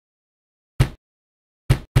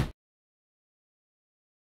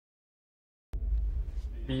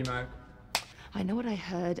B-Mag. I know what I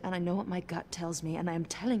heard, and I know what my gut tells me, and I am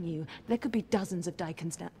telling you, there could be dozens of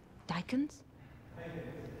Dykens now. Dykens?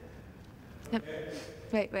 Yep.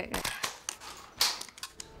 Wait.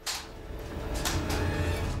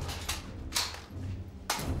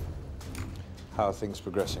 How are things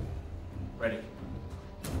progressing? Ready.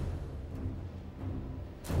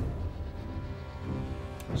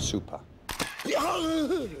 Super.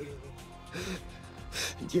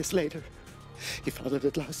 And years later, he fathered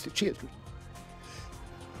at last the children.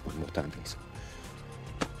 One more time, please.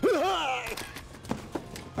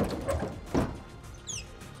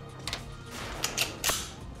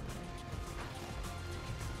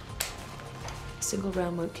 A single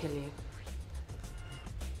round won't kill you.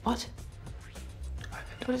 What?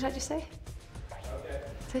 What did I just say? Okay.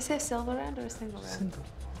 Did I say a silver round or a single round? Single.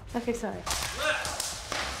 Okay, sorry.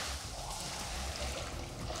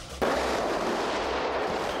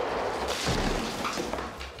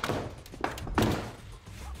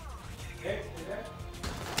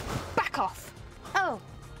 Back off! Oh,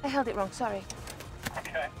 I held it wrong, sorry.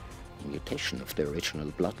 Okay. The mutation of the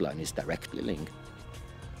original bloodline is directly linked.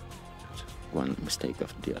 One mistake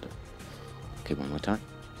after the other. Okay, one more time.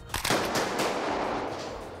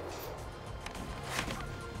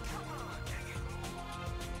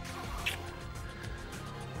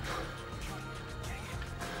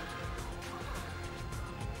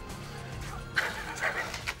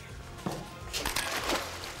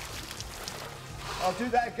 I'll do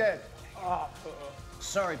that again. Oh,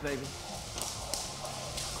 sorry, baby.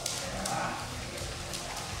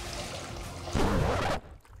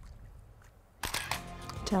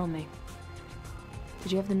 Tell me,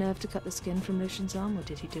 did you have the nerve to cut the skin from Lucian's arm, or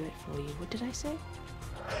did he do it for you? What did I say?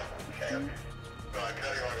 Okay. Right,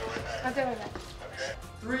 Kelly, you want to go right now? I'll go with that. Okay.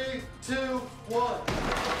 3, 2, 1.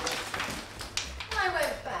 I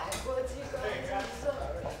went backwards, you guys. I'm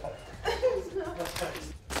sorry.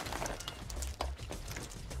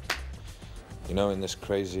 You know, in this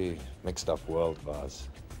crazy, mixed-up world of ours,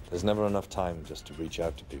 there's never enough time just to reach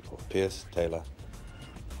out to people. Pierce, Taylor,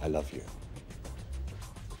 I love you.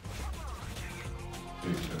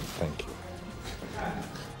 You too. Thank you.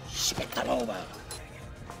 Spit them over!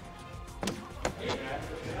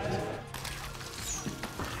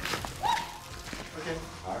 Okay.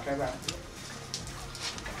 Okay, back.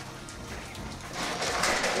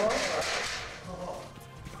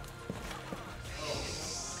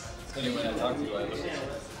 Anyway, I talk to you, I look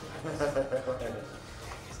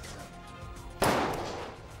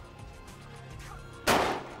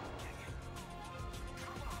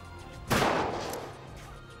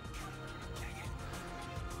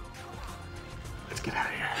Let's get out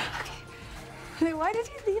of here. Okay. Why did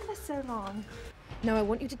you leave us so long? No, I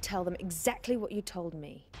want you to tell them exactly what you told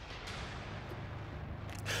me.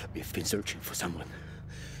 We've been searching for someone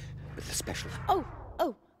with a special...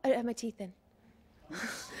 Oh, I have my teeth in.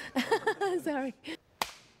 Sorry.